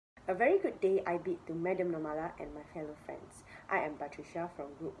A very good day I bid to Madam Nomala and my fellow friends. I am Patricia from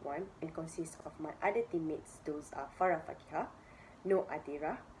Group 1 and consists of my other teammates. Those are Farah Fakihah, No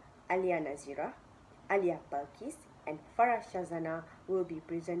Adira, Alia Nazira, Alia Balkis, and Farah Shazana will be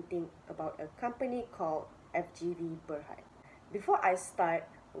presenting about a company called FGV Berhad. Before I start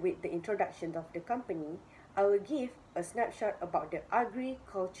with the introduction of the company, I will give a snapshot about the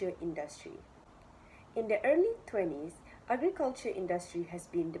agriculture industry. In the early 20s, agriculture industry has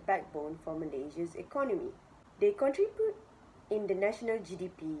been the backbone for Malaysia's economy. They contribute in the national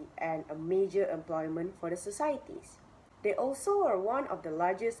GDP and a major employment for the societies. They also are one of the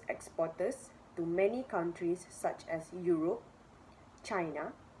largest exporters to many countries such as Europe,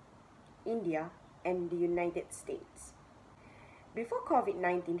 China, India, and the United States. Before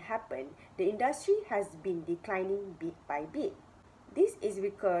COVID-19 happened, the industry has been declining bit by bit. This is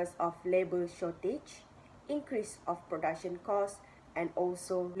because of labor shortage, increase of production costs, and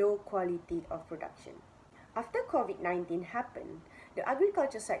also low quality of production. After COVID-19 happened, the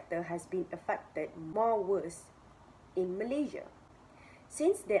agriculture sector has been affected more worse in Malaysia.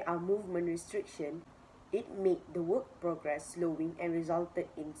 Since there are movement restrictions, it made the work progress slowing and resulted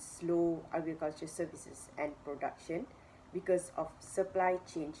in slow agriculture services and production because of supply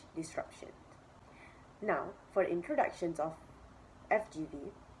chain disruption. Now, for introductions of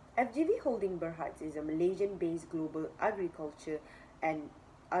FGV, FGV Holding Berhad is a Malaysian-based global agriculture and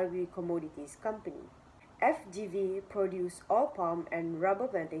agri-commodities company. FGV produce oil palm and rubber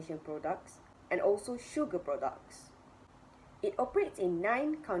plantation products and also sugar products. It operates in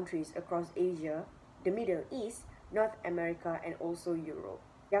 9 countries across Asia, the Middle East, North America, and also Europe.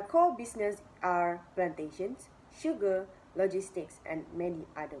 Their core business are plantations, sugar, logistics, and many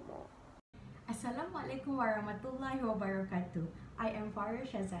other more. Assalamualaikum warahmatullahi wabarakatuh. I am Farah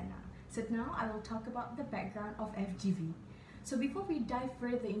Shazana. So now I will talk about the background of FGV. So before we dive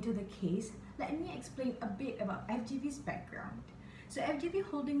further into the case, let me explain a bit about FGV's background. So FGV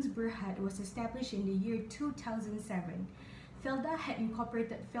Holdings Berhad was established in the year 2007. Felda had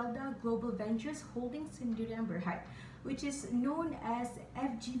incorporated Felda Global Ventures Holdings Sdn Berhad, which is known as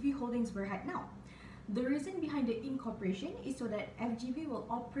FGV Holdings Berhad now. The reason behind the incorporation is so that FGV will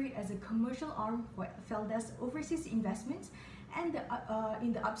operate as a commercial arm for Felda's overseas investments and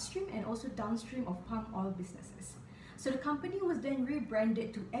in the upstream and also downstream of palm oil businesses. So the company was then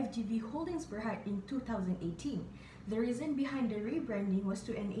rebranded to FGV Holdings Berhad in 2018. The reason behind the rebranding was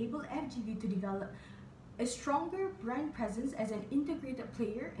to enable FGV to develop a stronger brand presence as an integrated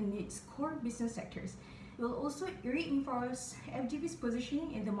player in its core business sectors. It will also reinforce FGV's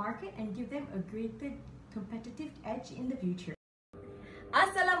positioning in the market and give them a greater competitive edge in the future.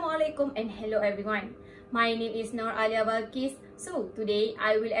 Assalamualaikum and hello everyone. My name is Nur Alia Balkis. So today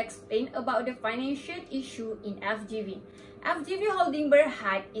I will explain about the financial issue in FGV. FGV Holding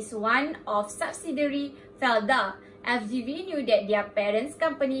Berhad is one of subsidiary Felda. FGV knew that their parents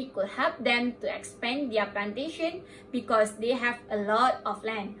company could help them to expand their plantation because they have a lot of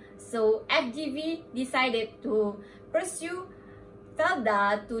land. So FGV decided to pursue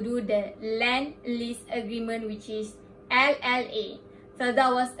Felda to do the land lease agreement, which is LLA. Felda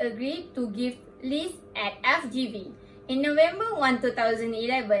was agreed to give lease at FGV. In November 1,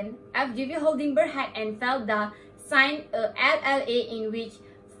 2011, FGV Holding Berhad and Felda signed a LLA in which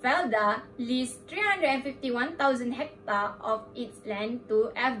Felda leased 351,000 hectares of its land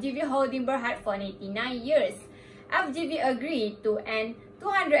to FGV Holding Berhad for 89 years. FGV agreed to an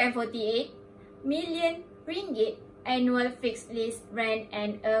 248 million ringgit annual fixed lease rent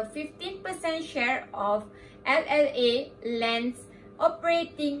and a 15% share of LLA land's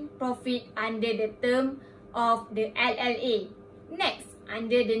operating profit under the term of the LLA. Next,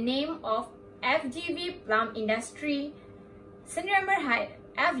 under the name of FGV Plum Industry Sdn Berhad,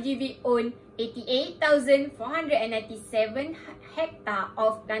 FGV owned 88,497 hectares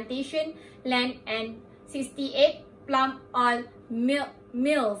of plantation land and 68 plum oil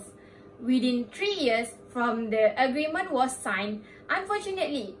mills. Within 3 years from the agreement was signed,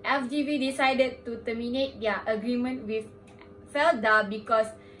 unfortunately, FGV decided to terminate their agreement with Felda because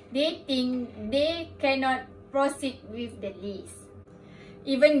they think they cannot proceed with the lease.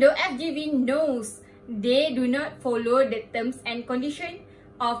 Even though FGV knows they do not follow the terms and conditions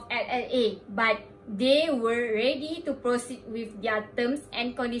of LLA, but they were ready to proceed with their terms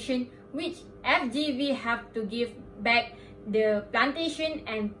and conditions, which FGV have to give back the plantation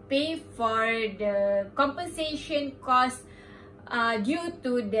and pay for the compensation cost due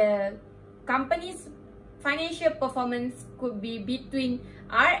to the company's financial performance could be between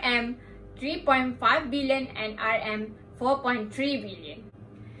RM 3.5 billion and RM 4.3 billion.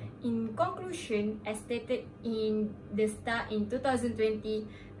 In conclusion, as stated in the start in 2020,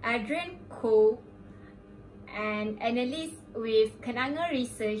 Adrian Co, an analyst with Kenanga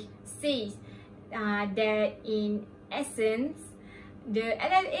Research, says that in essence, the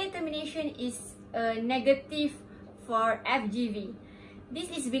LLA termination is a negative for FGV. This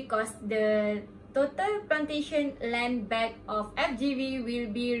is because the total plantation land bank of FGV will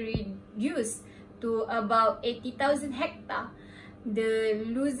be reduced to about 80,000 hectares. The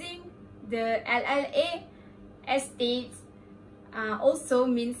losing the LLA estates also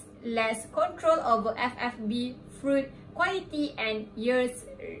means less control over FFB fruit quality and years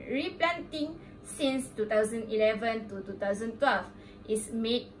replanting since 2011 to 2012 is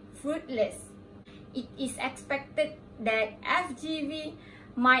made fruitless. It is expected that FGV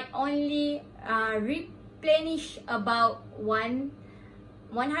might only replenish about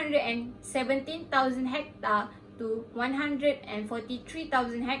 117,000 hectares to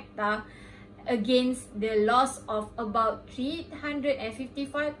 143,000 hectares against the loss of about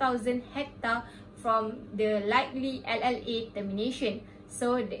 355,000 hectares from the likely LLA termination.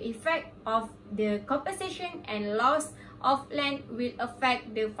 So the effect of the compensation and loss of land will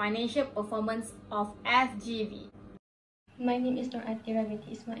affect the financial performance of FGV. My name is Nur Atira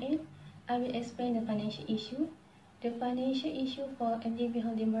binti Ismail. I will explain the financial issue. The financial issue for FGV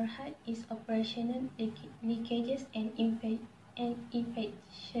Holding Berhad is operational leakages and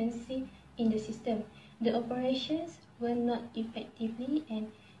inefficiency in the system. The operations were not effectively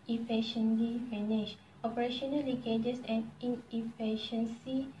and efficiently managed. Operational leakages and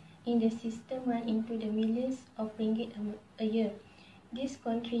inefficiency in the system run into the millions of ringgit a year. This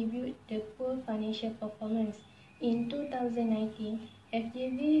contributes to poor financial performance. In 2019,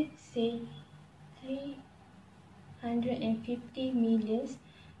 FGV saved 350 million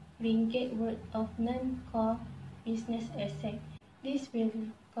ringgit worth of non-core business assets. This will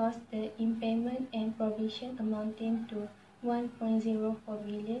cause the impairment and provision amounting to 1.04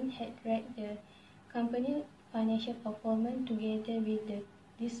 billion had dragged the company financial performance together with the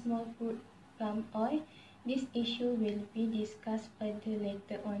dismal crude palm oil. This issue will be discussed further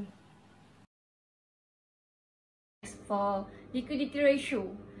later on. For liquidity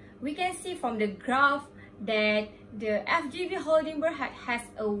ratio, we can see from the graph that the FGV Holding Berhad has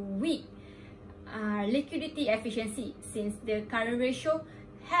a weak liquidity efficiency since the current ratio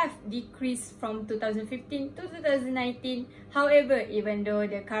have decreased from 2015 to 2019. However, even though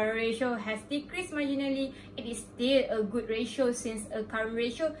the current ratio has decreased marginally, it is still a good ratio since a current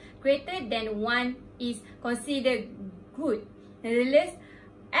ratio greater than 1 is considered good. Nevertheless,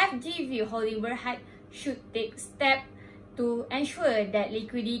 FGV Holding Berhad should take steps to ensure that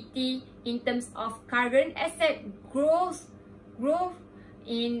liquidity in terms of current asset growth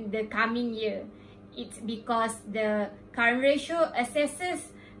in the coming year. It's because the current ratio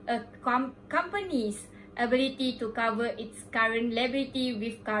assesses a company's ability to cover its current liability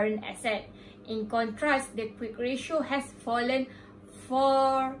with current asset. In contrast, the quick ratio has fallen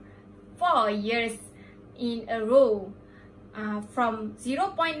for 4 years in a row, from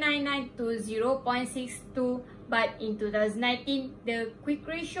 0.99 to 0.62, but in 2019, the quick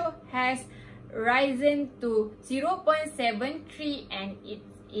ratio has risen to 0.73 and it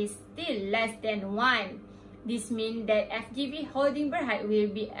is still less than 1. This means that FGV Holding Berhad will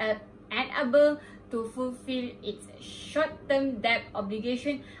be unable to fulfill its short-term debt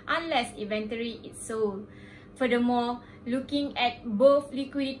obligation unless inventory is sold. Furthermore, looking at both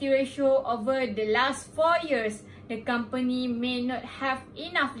liquidity ratio over the last 4 years, the company may not have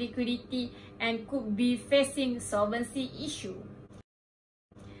enough liquidity and could be facing solvency issue.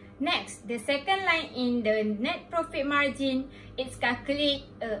 Next, the second line in the net profit margin, it's calculate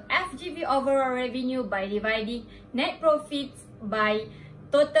FGV overall revenue by dividing net profits by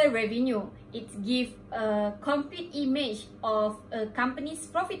total revenue. It gives a complete image of a company's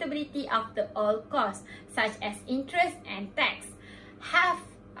profitability after all costs, such as interest and tax, have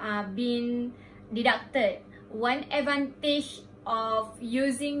been deducted. One advantage of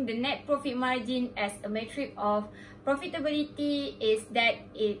using the net profit margin as a metric of profitability is that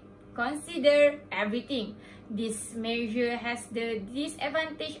it considers everything. This measure has the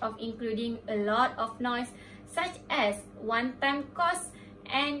disadvantage of including a lot of noise, such as one-time costs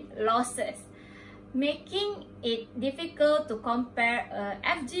and losses, making it difficult to compare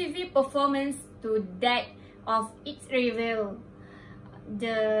FGV performance to that of its rival.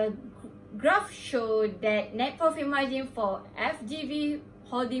 The graph showed that net profit margin for FGV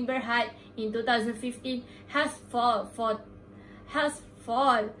Holding Berhad in 2015 has fallen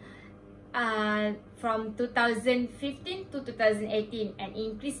from 2015 to 2018 and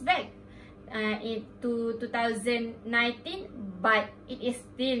increased back into 2019, but it is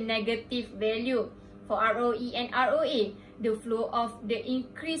still negative value for ROE and ROA. the flow of the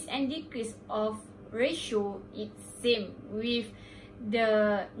increase and decrease of ratio is same with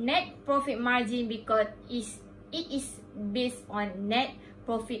the net profit margin because it is based on net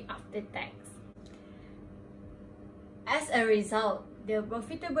profit after tax. As a result, the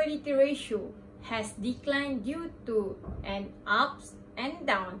profitability ratio has declined due to an ups and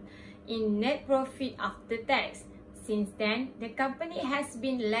down in net profit after tax. Since then, the company has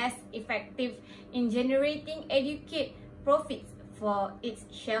been less effective in generating adequate profits for its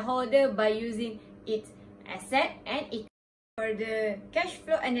shareholder by using its asset and equity. For the cash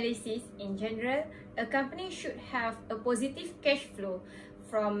flow analysis in general, a company should have a positive cash flow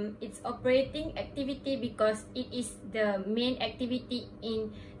from its operating activity because it is the main activity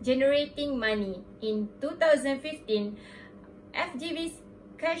in generating money. In 2015, FGV's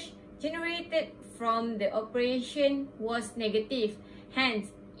cash generated from the operation was negative, hence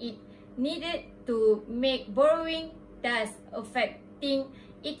it needed to make borrowing, thus affecting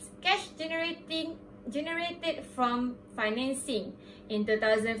its cash generated from financing. In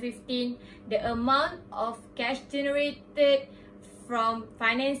 2015, the amount of cash generated from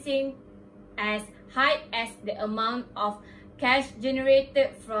financing as high as the amount of cash generated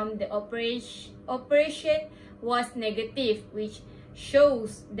from the operation was negative, which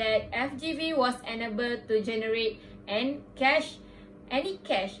shows that FGV was unable to generate any cash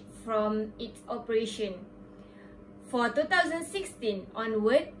from its operation. For 2016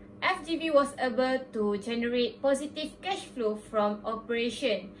 onward, FGV was able to generate positive cash flow from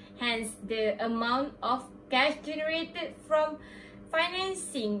operation. Hence, the amount of cash generated from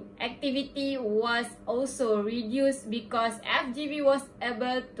financing activity was also reduced because FGV was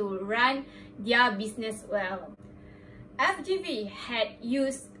able to run their business well. FGV had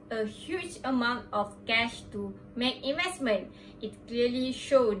used a huge amount of cash to make investment. It clearly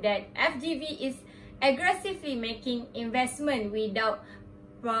showed that FGV is aggressively making investment without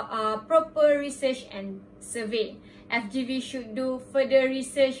proper research and survey. FGV should do further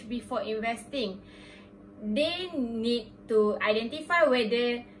research before investing. They need to identify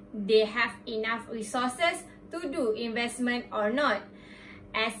whether they have enough resources to do investment or not.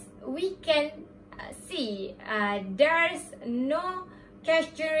 As we can see, there's no cash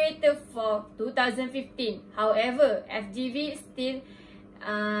generated for 2015. However, FGV still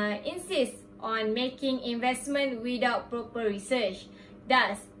insists on making investment without proper research.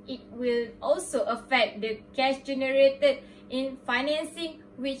 Thus, it will also affect the cash generated in financing,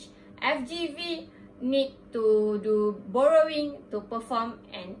 which FGV need to do borrowing to perform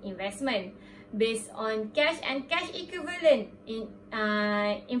an investment. Based on cash and cash equivalent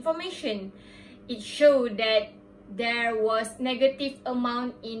information, it showed that there was negative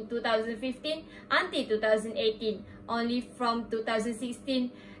amount in 2015 until 2018. Only from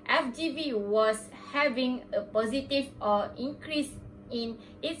 2016, FGV was having a positive or increase in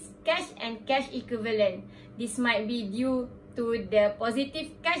its cash and cash equivalent. This might be due to the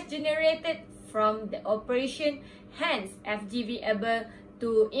positive cash generated from the operation. Hence, FGV able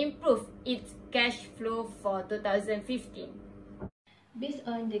to improve its cash flow for 2015. Based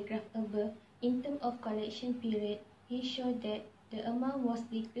on the graph above, in terms of collection period, it showed that the amount was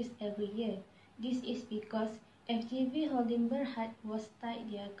decreased every year. This is because FGV Holding Berhad was tight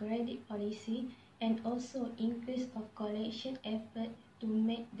their credit policy and also increase of collection effort to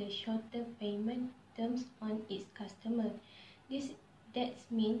make the shorter payment terms on its customer. That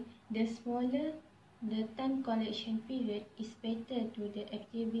means the smaller the time collection period is better to the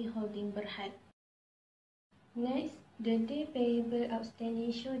FGV Holding Berhad. Next, the day payable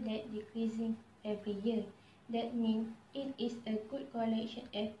outstanding show that decreasing every year. That means it is a good collection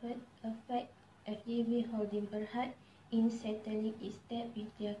effort affect FGV Holding Berhad in settling its debt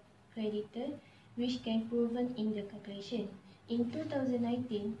with their creditor, which can proven in the calculation. In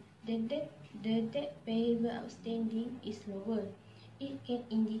 2019, the debt payable outstanding is lower. It can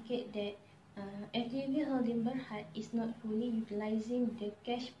indicate that FGV Holding Berhad is not fully utilizing the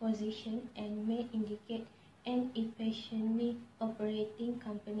cash position and may indicate an efficiently operating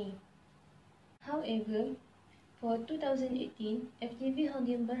company. However, for 2018, FGV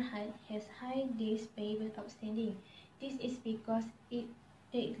Holding Berhad has high days payable outstanding. This is because it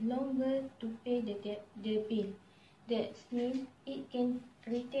takes longer to pay the bill. That means it can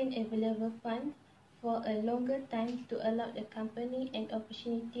retain available funds for a longer time to allow the company an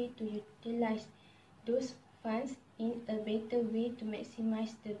opportunity to utilize those funds in a better way to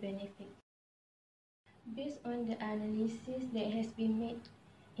maximize the benefit. Based on the analysis that has been made,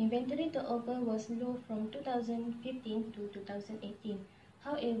 inventory turnover was low from 2015 to 2018.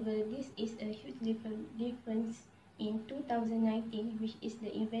 However, this is a huge difference in 2019, which is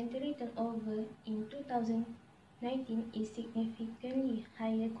the inventory turnover in 2015 2019 is significantly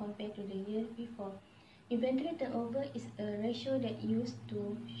higher compared to the year before. Inventory turnover is a ratio that used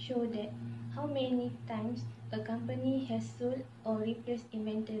to show that how many times a company has sold or replaced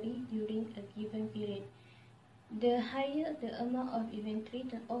inventory during a given period. The higher the amount of inventory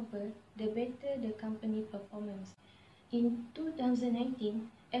turnover, the better the company performance. In 2019,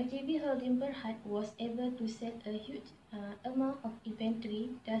 FGV Holding Berhad was able to sell a huge amount of inventory,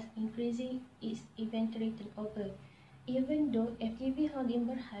 thus increasing its inventory turnover. Even though FGV Holding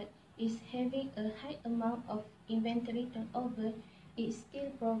Berhad is having a high amount of inventory turnover, it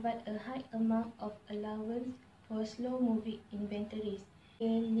still provides a high amount of allowance for slow-moving inventories.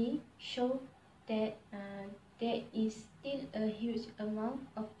 Clearly show that there is still a huge amount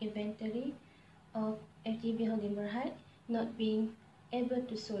of inventory of FGV Holding Berhad not being able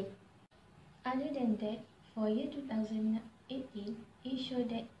to sold. Other than that, for year 2018, it showed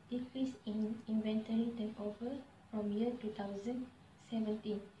that decrease in inventory turnover from year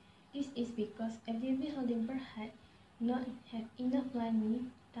 2017. This is because FGV Holding Berhad not have enough money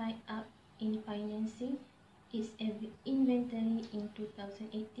tied up in financing its inventory in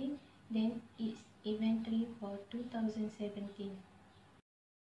 2018 than its inventory for 2017.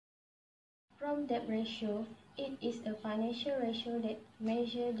 From debt ratio, it is a financial ratio that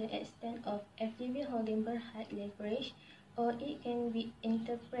measures the extent of FGV Holding Berhad leverage, or it can be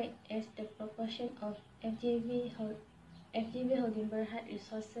interpreted as the proportion of FGV Holding Berhad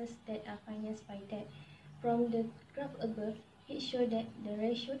resources that are financed by debt. From the graph above, it shows that the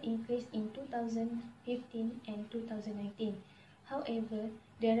ratio increased in 2015 and 2019. However,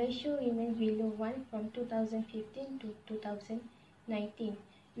 the ratio remains below 1 from 2015 to 2019,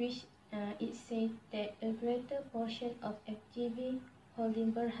 which it says that a greater portion of FGV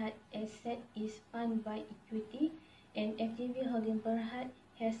Holding Berhad asset is funded by equity, and FGV Holding Berhad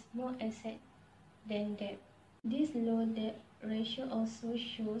has more asset than debt. This low debt ratio also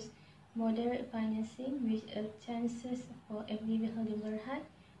shows moderate financing with a chances for FGV Holding Berhad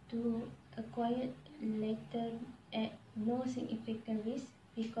to acquire later at no significant risk,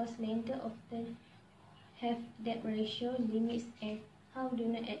 because lenders often have debt ratio limits and how do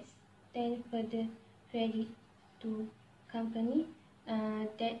not extend further credit to company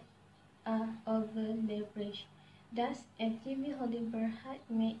that are over leveraged. Thus, FGV Holding Berhad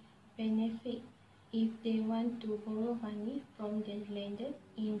may benefit if they want to borrow money from the lender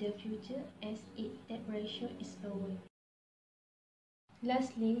in the future as its debt ratio is lower.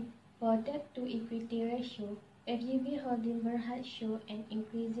 Lastly, for debt to equity ratio, FGV Holding Berhad show an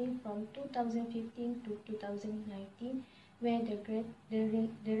increasing from 2015 to 2019, where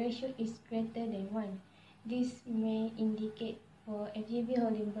the ratio is greater than 1. This may indicate for FGV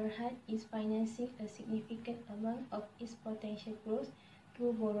Holding Berhad is financing a significant amount of its potential growth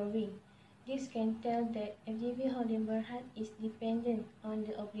through borrowing. This can tell that FGV Holding Berhad is dependent on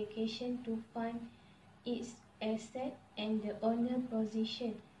the obligation to fund its asset, and the owner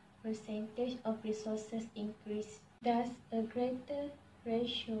position percentage of resources increase. Thus, a greater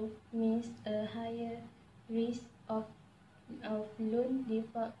ratio means a higher risk of loan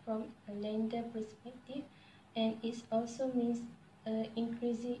default from a lender perspective, and it also means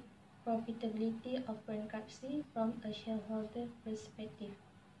increasing profitability of bankruptcy from a shareholder perspective.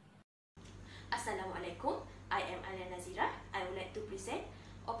 Assalamualaikum, I am Aliana Nazira. I would like to present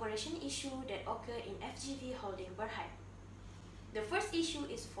operation issue that occur in FGV Holding Berhad. The first issue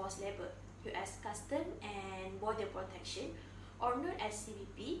is forced labor. US Custom and Border Protection, or known as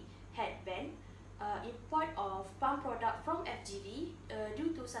CBP, had banned import of palm product from FGV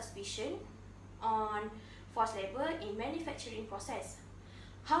due to suspicion on forced labor in manufacturing process.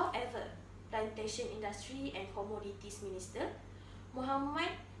 However, Plantation Industry and Commodities Minister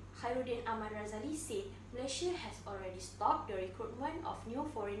Muhammad Khairuddin Ahmad Razali said Malaysia has already stopped the recruitment of new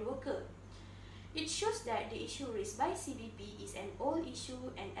foreign workers. It shows that the issue raised by CBP is an old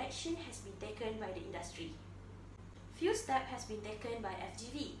issue and action has been taken by the industry. Few steps has been taken by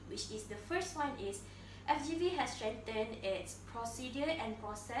FGV, which is the first one is FGV has strengthened its procedure and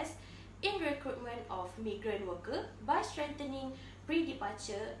process in recruitment of migrant workers by strengthening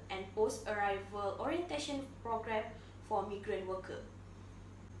pre-departure and post-arrival orientation program for migrant workers.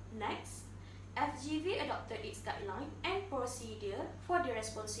 Next, FGV adopted its guideline and procedure for the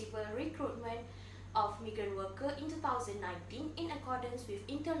responsible recruitment of migrant workers in 2019 in accordance with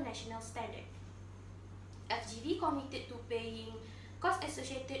international standard. FGV committed to paying costs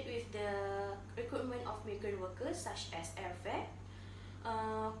associated with the recruitment of migrant workers such as airfare,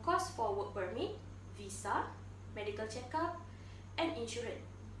 costs for work permit, visa, medical checkup, and insurance.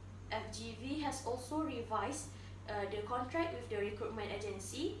 FGV has also revised the contract with the recruitment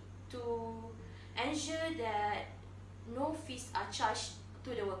agency to ensure that no fees are charged to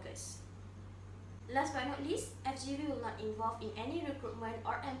the workers. Last but not least, FGV will not involve in any recruitment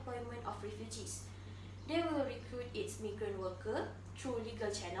or employment of refugees. They will recruit its migrant worker through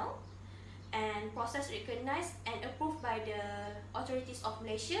legal channel and process recognized and approved by the authorities of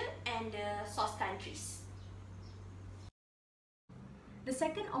Malaysia and the source countries. The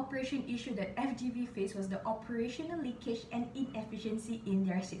second operation issue that FGV faced was the operational leakage and inefficiency in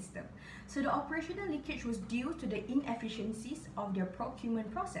their system. So the operational leakage was due to the inefficiencies of their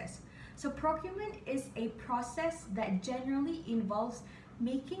procurement process. So procurement is a process that generally involves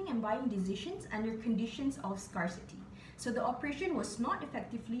making and buying decisions under conditions of scarcity. So the operation was not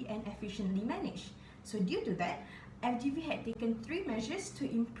effectively and efficiently managed. So due to that, FGV had taken 3 measures to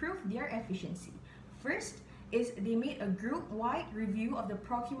improve their efficiency. First is they made a group-wide review of the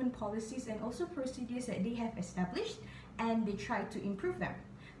procurement policies and also procedures that they have established, and they tried to improve them.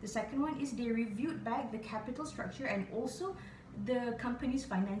 The second one is they reviewed back the capital structure and also the company's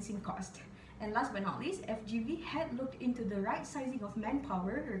financing cost. And last but not least, FGV had looked into the right sizing of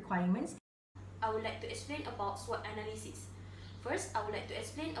manpower requirements. I would like to explain about SWOT analysis. First, I would like to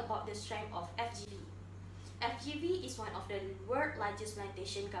explain about the strength of FGV. FGV is one of the world's largest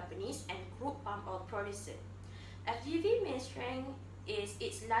plantation companies and crude palm oil producer. FGV main strength is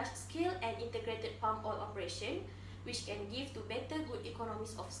its large-scale and integrated palm oil operation, which can give to better good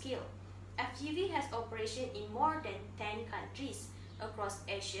economies of scale. FGV has operation in more than 10 countries across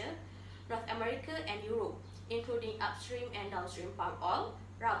Asia, North America and Europe, including upstream and downstream palm oil,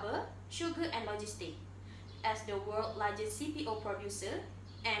 rubber, sugar and logistics. As the world's largest CPO producer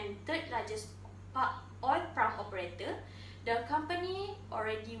and third largest oil palm operator, the company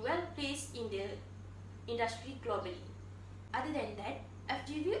already well placed in the industry globally. Other than that,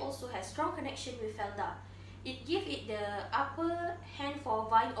 FGV also has strong connection with FELDA. It gives it the upper hand for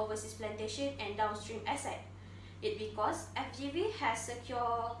buying overseas plantation and downstream asset. It because FGV has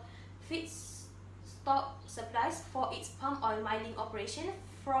secure feedstock supplies for its palm oil mining operation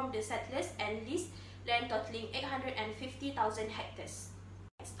from the settlers and leased land totaling 850,000 hectares.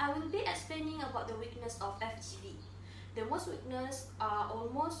 Next, I will be explaining about the weakness of FGV. The most weakness are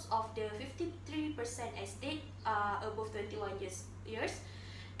almost of the 53% estate are above 21 years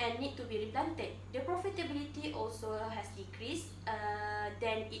and need to be replanted. The profitability also has decreased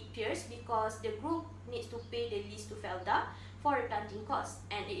than it appears because the group needs to pay the lease to FELDA for replanting costs,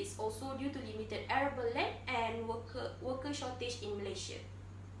 and it is also due to limited arable land and worker shortage in Malaysia.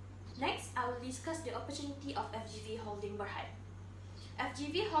 Next, I will discuss the opportunity of FGV Holding Berhad.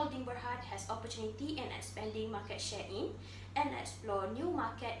 FGV Holding Berhad has opportunity in expanding market share in and explore new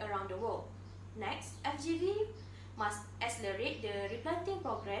market around the world. Next, FGV must accelerate the replanting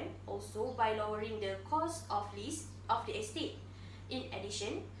program also by lowering the cost of lease of the estate. In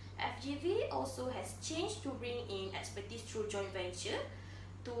addition, FGV also has changed to bring in expertise through joint venture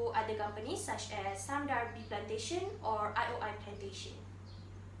to other companies such as Samdarbi Plantation or IOI Plantation.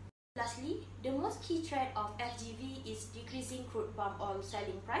 Lastly, the most key threat of FGV is decreasing crude palm oil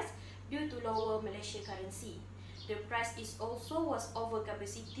selling price due to lower Malaysian currency. The price is also was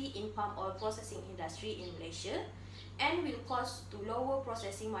overcapacity in palm oil processing industry in Malaysia and will cause to lower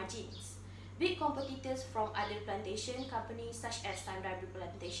processing margins. Big competitors from other plantation companies such as Samdarbi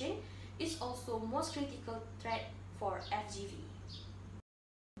Plantation is also most critical threat for FGV.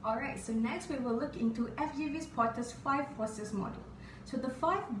 Alright, so next we will look into FGV's Porter's 5 forces model. So the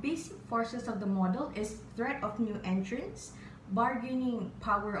 5 basic forces of the model is threat of new entrants, bargaining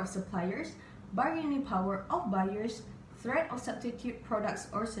power of suppliers, bargaining power of buyers, threat of substitute products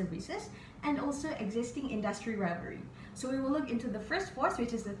or services, and also existing industry rivalry. So we will look into the first force,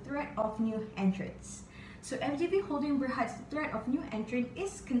 which is the threat of new entrants. So FGV Holding Berhad's threat of new entrant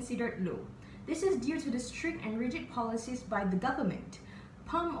is considered low. This is due to the strict and rigid policies by the government.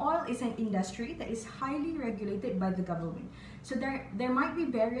 Palm oil is an industry that is highly regulated by the government. So there might be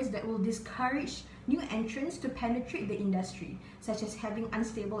barriers that will discourage new entrants to penetrate the industry, such as having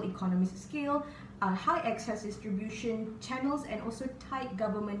unstable economies of scale, high access distribution channels, and also tight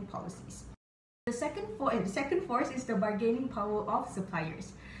government policies. The second force is the bargaining power of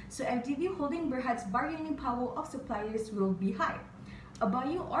suppliers. So FGV Holding Berhad's bargaining power of suppliers will be high. A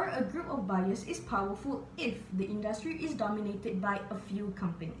buyer or a group of buyers is powerful if the industry is dominated by a few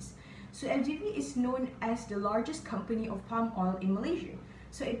companies. So FGV is known as the largest company of palm oil in Malaysia.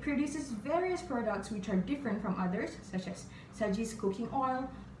 So it produces various products which are different from others, such as Saji's cooking oil,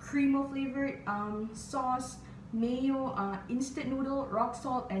 cream flavored sauce, mayo, instant noodle, rock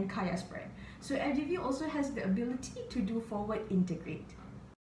salt, and kaya spread. So FGV also has the ability to do forward integrate.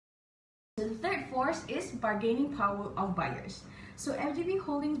 The third force is bargaining power of buyers. So FGV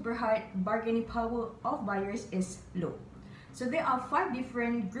Holding Berhad bargaining power of buyers is low. So there are 5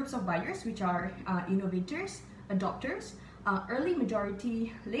 different groups of buyers, which are innovators, adopters, early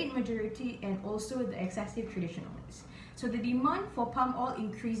majority, late majority, and also the excessive traditionalists. So the demand for palm oil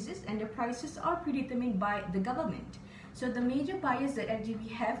increases and the prices are predetermined by the government. So the major buyers that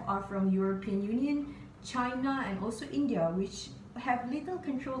FGV have are from European Union, China, and also India, which have little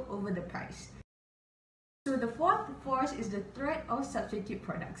control over the price. So the fourth force is the threat of substitute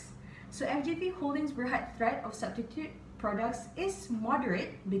products. So FGV Holdings Berhad threat of substitute products is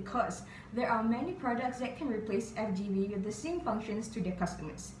moderate because there are many products that can replace FGV with the same functions to their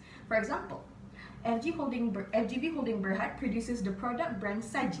customers. For example, FGV Holding Berhad produces the product brand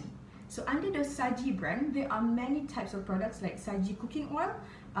Saji. So under the Saji brand, there are many types of products like Saji cooking oil,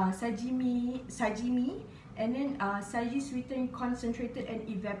 Saji mee, and then Saji sweetened concentrated and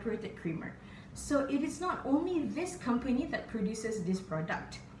evaporated creamer. So it is not only this company that produces this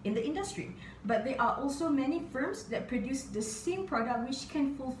product in the industry, but there are also many firms that produce the same product which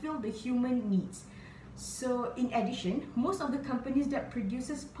can fulfill the human needs. So in addition, most of the companies that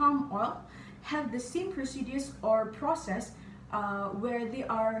produces palm oil have the same procedures or process where there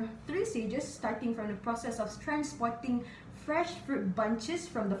are 3 stages, starting from the process of transporting fresh fruit bunches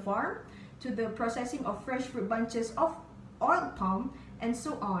from the farm to the processing of fresh fruit bunches of oil palm and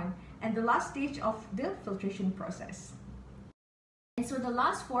so on, and the last stage of the filtration process. And so the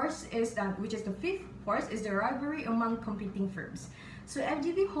last force is, which is the 5th force, is the rivalry among competing firms. So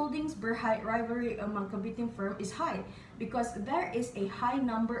FGV Holdings Berhad rivalry among competing firms is high because there is a high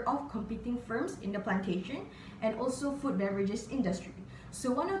number of competing firms in the plantation and also food beverages industry.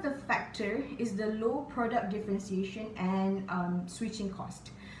 So one of the factor is the low product differentiation and switching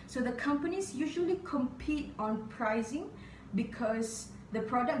cost. So the companies usually compete on pricing because the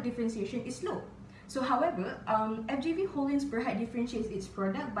product differentiation is low. So however, FGV Holdings Berhad differentiates its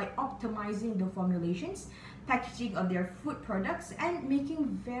product by optimizing the formulations, packaging of their food products, and making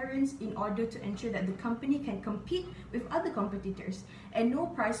variants in order to ensure that the company can compete with other competitors and no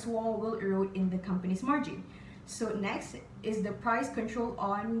price war will erode in the company's margin. So next is the price control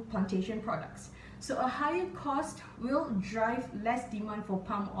on plantation products. So a higher cost will drive less demand for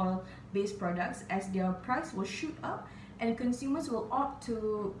palm oil based products as their price will shoot up and consumers will opt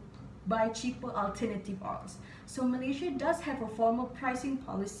to buy cheaper alternative oils. So Malaysia does have a formal pricing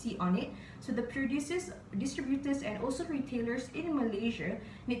policy on it. So the producers, distributors, and also retailers in Malaysia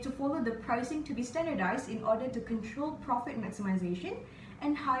need to follow the pricing to be standardized in order to control profit maximization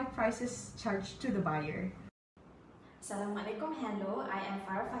and high prices charged to the buyer. Assalamualaikum, hello, I am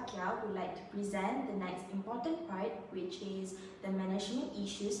Farah Fakia who would like to present the next important part, which is the management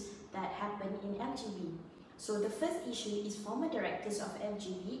issues that happen in FGV. So the first issue is former directors of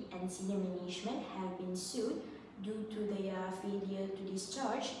FGV and senior management have been sued due to their failure to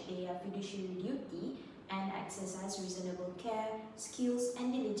discharge their fiduciary duty and exercise reasonable care, skills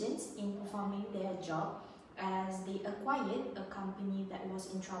and diligence in performing their job as they acquired a company that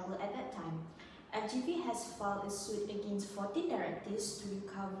was in trouble at that time. FGV has filed a suit against 14 directors to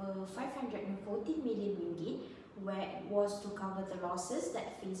recover 540 million ringgit, where it was to cover the losses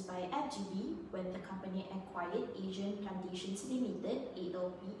that faced by FGV when the company acquired Asian Plantations Limited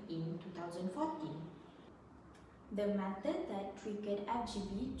 (ALP) in 2014. The method that triggered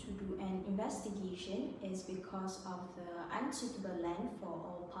FGV to do an investigation is because of the unsuitable land for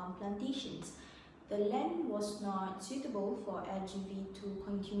all palm plantations. The land was not suitable for FGV to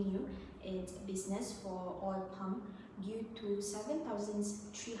continue its business for oil palm due to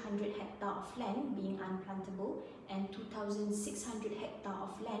 7,300 hectares of land being unplantable and 2,600 hectares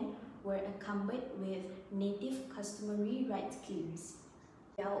of land were encumbered with native customary rights claims.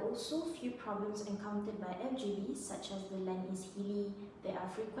 There are also few problems encountered by FGV, such as the land is hilly, there are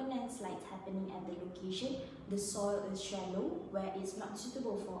frequent landslides happening at the location, the soil is shallow where it's not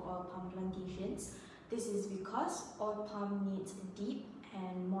suitable for oil palm plantations. This is because oil palm needs deep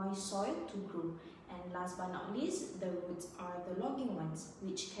and moist soil to grow. And last but not least, the roads are the logging ones,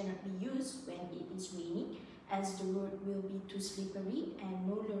 which cannot be used when it is raining, as the road will be too slippery and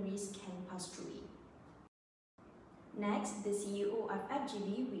no lorries can pass through it. Next, the CEO of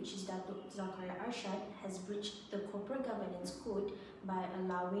FGV, which is Datuk Zakaria Arshad, has breached the corporate governance code by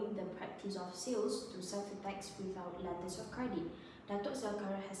allowing the practice of sales to Safetex without letters of credit. Datuk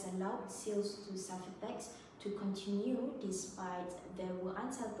Zakaria has allowed sales to Safetex to continue despite there were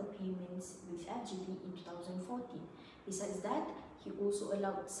unsettled payments with FGV in 2014. Besides that, he also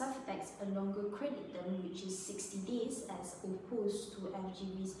allowed Safetex a longer credit term, which is 60 days as opposed to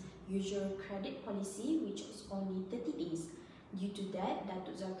FGV's usual credit policy, which was only 30 days. Due to that,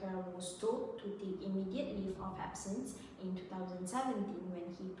 Datuk Zakaria was told to take immediate leave of absence in 2017 when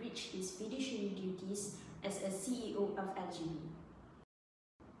he breached his fiduciary duties as a CEO of FGV.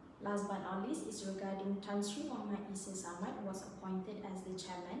 Last but not least is regarding Tan Sri Muhammad Isa Samad was appointed as the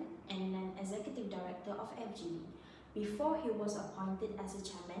chairman and non-executive director of FGV. Before he was appointed as a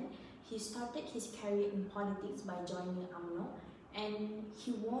chairman, he started his career in politics by joining UMNO, and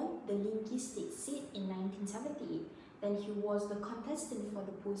he won the Linki state seat in 1978. Then he was the contestant for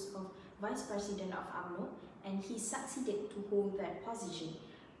the post of Vice President of UMNO, and he succeeded to hold that position.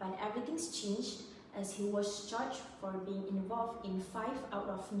 But everything's changed as he was charged for being involved in 5 out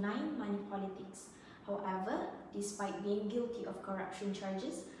of 9 money politics. However, despite being guilty of corruption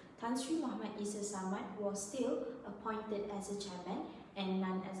charges, Tan Sri Muhammad Isa Samad was still appointed as a chairman and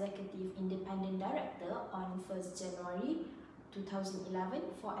non-executive independent director on 1st January 2011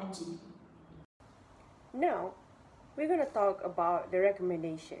 for FGV. Now, we're going to talk about the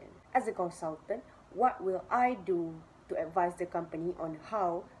recommendation. As a consultant, what will I do to advise the company on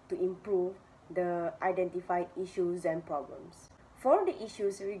how to improve the identified issues and problems? For the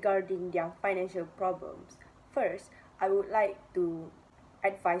issues regarding their financial problems, first, I would like to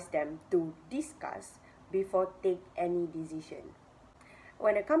advise them to discuss before take any decision.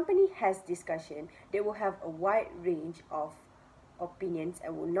 When a company has discussion, they will have a wide range of opinions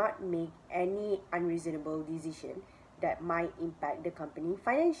and will not make any unreasonable decision that might impact the company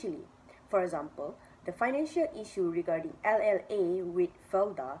financially. For example, the financial issue regarding LLA with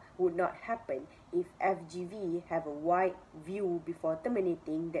Felda would not happen if FGV have a wide view before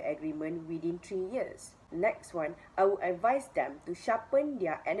terminating the agreement within 3 years. Next one, I would advise them to sharpen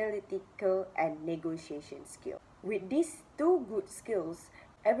their analytical and negotiation skill. With these 2 good skills,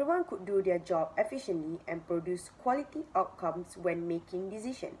 everyone could do their job efficiently and produce quality outcomes when making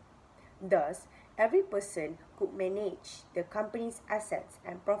decisions. Thus, every person could manage the company's assets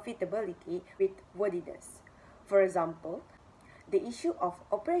and profitability with worthiness. For example, the issue of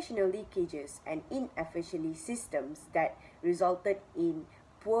operational leakages and inefficiency systems that resulted in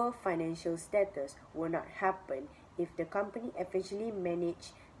poor financial status will not happen if the company efficiently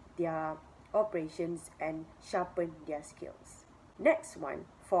manage their operations and sharpen their skills. Next one,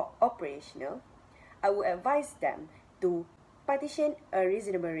 for operational, I would advise them to partition a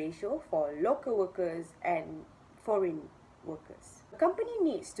reasonable ratio for local workers and foreign workers. The company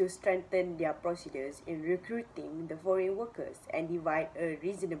needs to strengthen their procedures in recruiting the foreign workers and divide a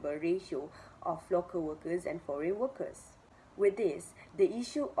reasonable ratio of local workers and foreign workers. With this, the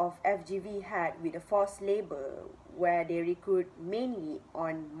issue of FGV had with the forced labor, where they recruit mainly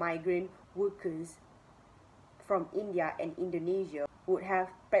on migrant workers from India and Indonesia, would have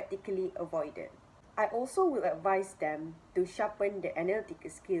practically avoided. I also will advise them to sharpen the analytical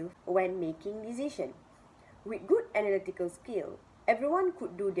skill when making decisions. With good analytical skill, everyone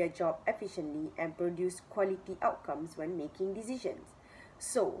could do their job efficiently and produce quality outcomes when making decisions.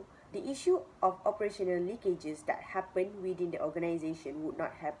 So, the issue of operational leakages that happen within the organization would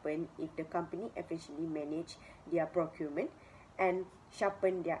not happen if the company efficiently manage their procurement and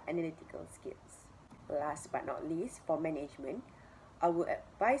sharpen their analytical skills. Last but not least, for management, I will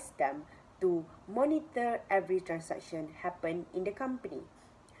advise them to monitor every transaction happen in the company.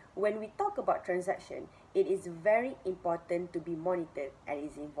 When we talk about transaction, it is very important to be monitored and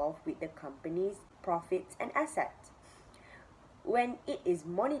is involved with the company's profits and assets. When it is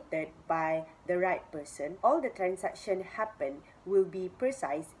monitored by the right person, all the transactions happen will be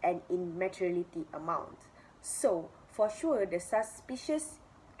precise and in materiality amount. So, for sure, the suspicious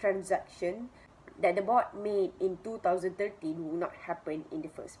transaction that the board made in 2013 will not happen in the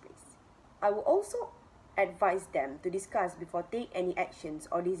first place. I will also advise them to discuss before take any actions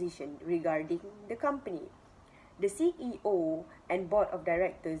or decision regarding the company. The CEO and board of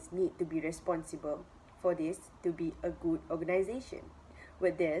directors need to be responsible for this to be a good organization.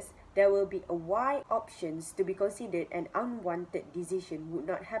 With this, there will be a wide options to be considered and unwanted decision would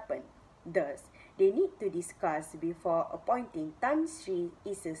not happen. Thus, they need to discuss before appointing Tan Sri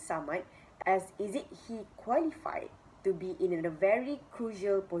Isa Samad, as is it he qualified to be in a very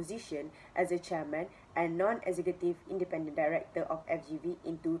crucial position as a chairman and non-executive independent director of FGV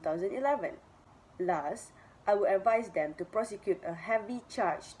in 2011. Last, I would advise them to prosecute a heavy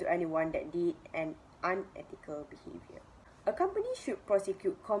charge to anyone that did an unethical behavior. A company should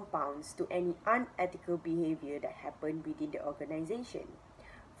prosecute compounds to any unethical behavior that happened within the organization.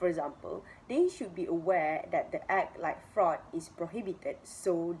 For example, they should be aware that the act like fraud is prohibited,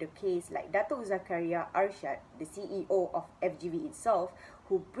 so the case like Datuk Zakaria Arshad, the CEO of FGV itself,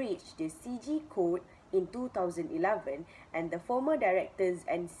 who breached the CG code in 2011, and the former directors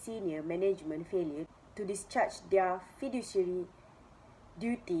and senior management failure to discharge their fiduciary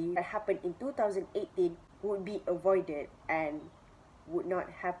duty that happened in 2018 would be avoided and would not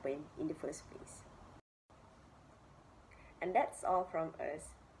happen in the first place. And that's all from us.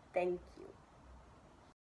 Thank you.